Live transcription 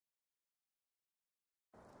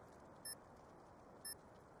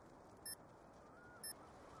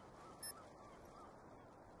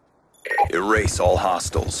Erase all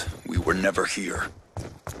hostiles. We were never here.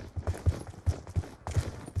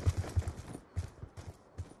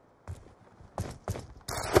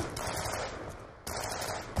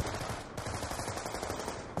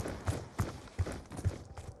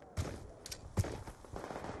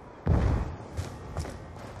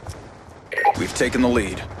 We've taken the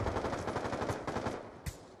lead.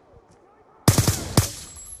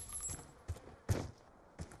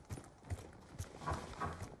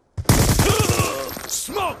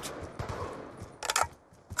 Smoked!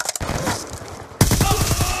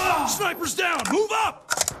 Sniper's down! Move up!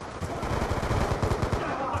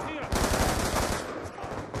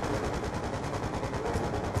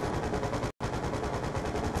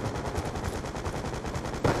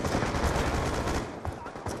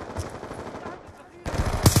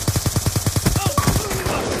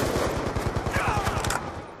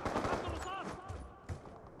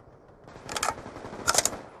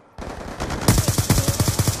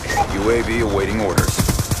 UAV awaiting orders.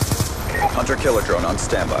 Hunter-killer drone on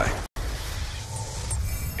standby.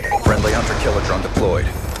 Friendly hunter-killer drone deployed.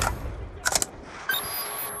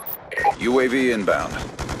 UAV inbound.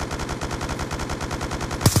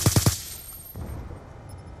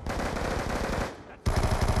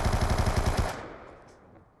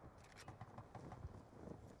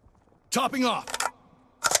 Topping off!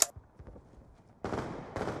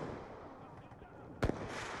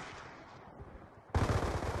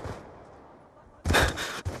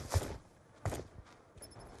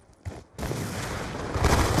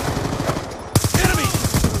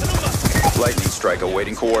 Lightning strike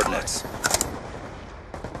awaiting coordinates.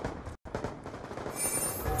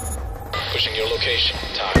 Pushing your location.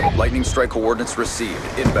 Time. Lightning strike coordinates received.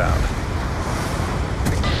 Inbound.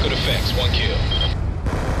 Good effects. 1 kill.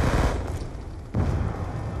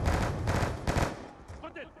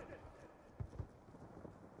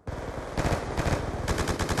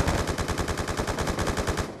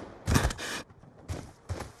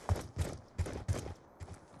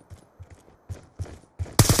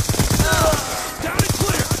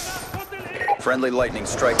 Friendly lightning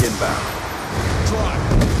strike inbound.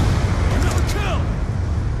 Drive! Another kill!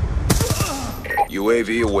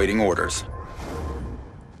 UAV awaiting orders.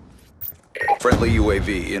 Friendly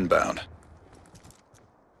UAV inbound.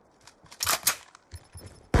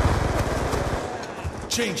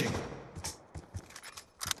 Changing.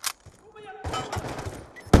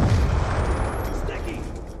 Sticky!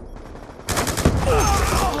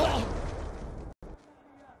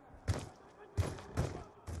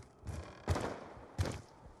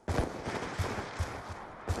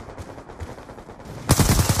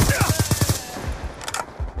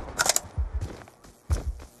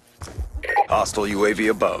 Hostile UAV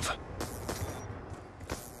above.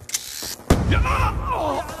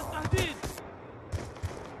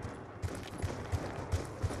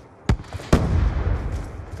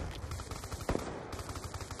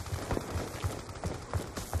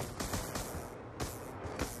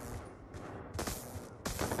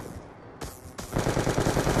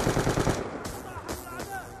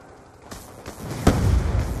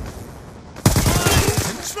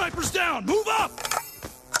 Sniper's down! Move up!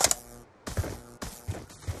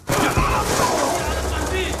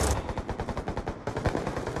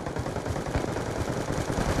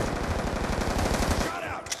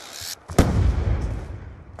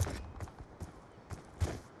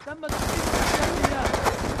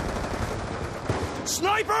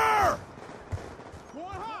 Sniper!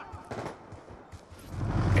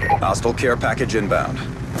 Hostile care package inbound.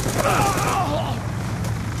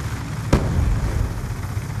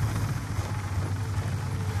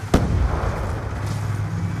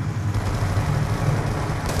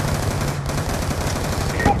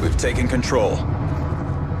 We've taken control.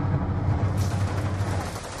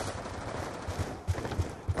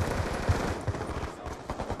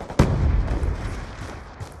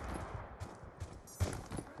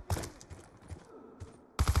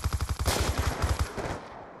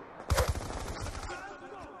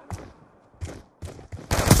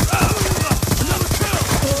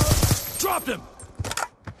 Dropped him!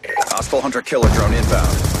 Hostile hunter-killer drone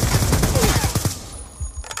inbound.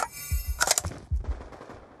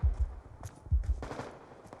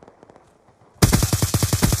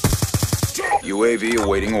 UAV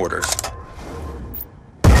awaiting orders.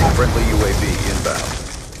 Friendly UAV inbound.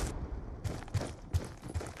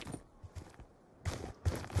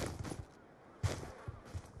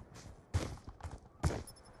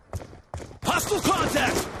 Hostile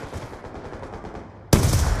contact!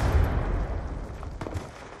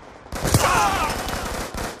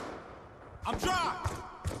 I'm dropped!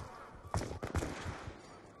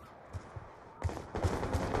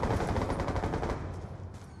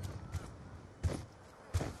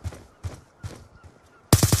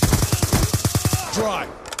 Dry.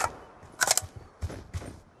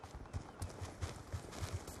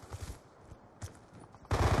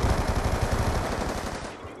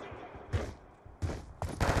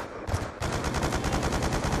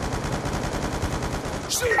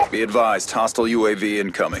 Be advised, hostile UAV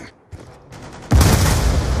incoming.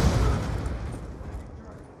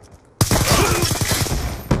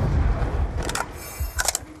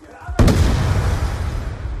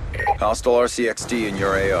 Hostile RCXD in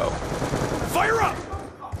your AO. Fire up!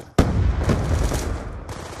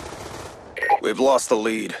 We've lost the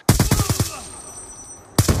lead.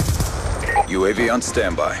 UAV on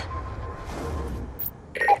standby.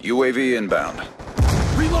 UAV inbound.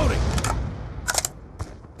 Reloading!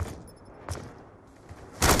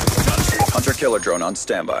 Hunter-killer drone on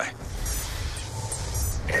standby.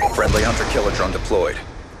 Friendly hunter-killer drone deployed.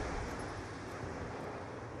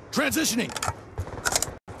 Transitioning!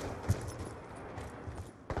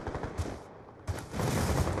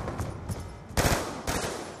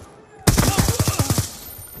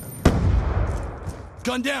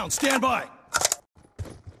 Gun down, stand by!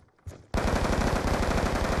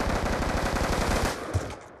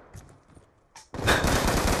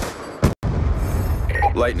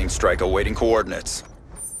 Lightning strike awaiting coordinates.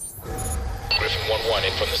 Griffin 1-1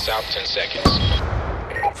 in from the south, 10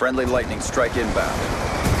 seconds. Friendly lightning strike inbound.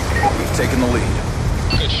 We've taken the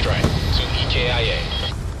lead. Good strike. To EKIA.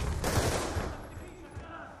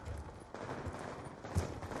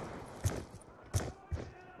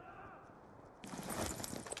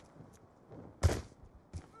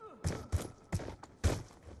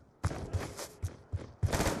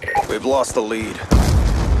 We've lost the lead.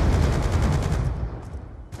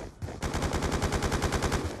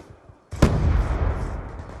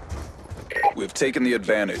 We've taken the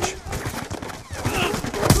advantage.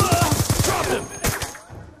 Drop him!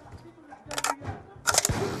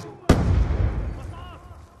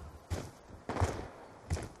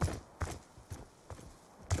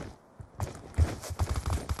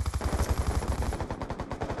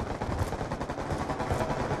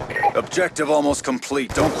 Objective almost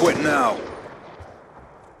complete. Don't quit now.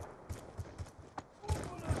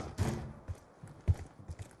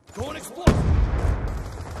 Go and explode!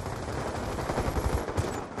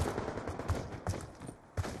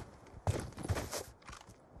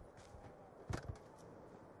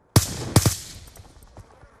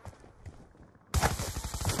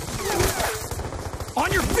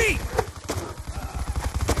 On your feet!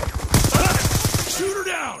 Shoot her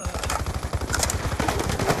down!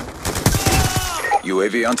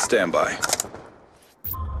 UAV on standby.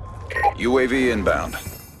 UAV inbound.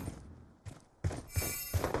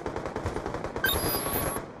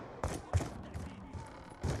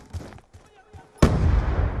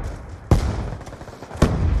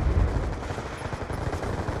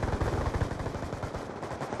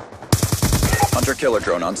 Hunter-killer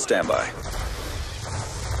drone on standby.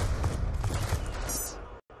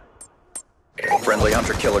 Friendly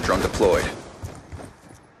hunter-killer drone deployed.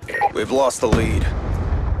 We've lost the lead.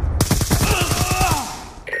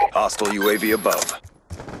 Hostile UAV above.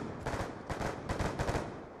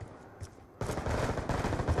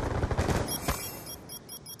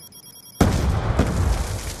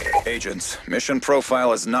 Agents, mission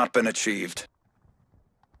profile has not been achieved.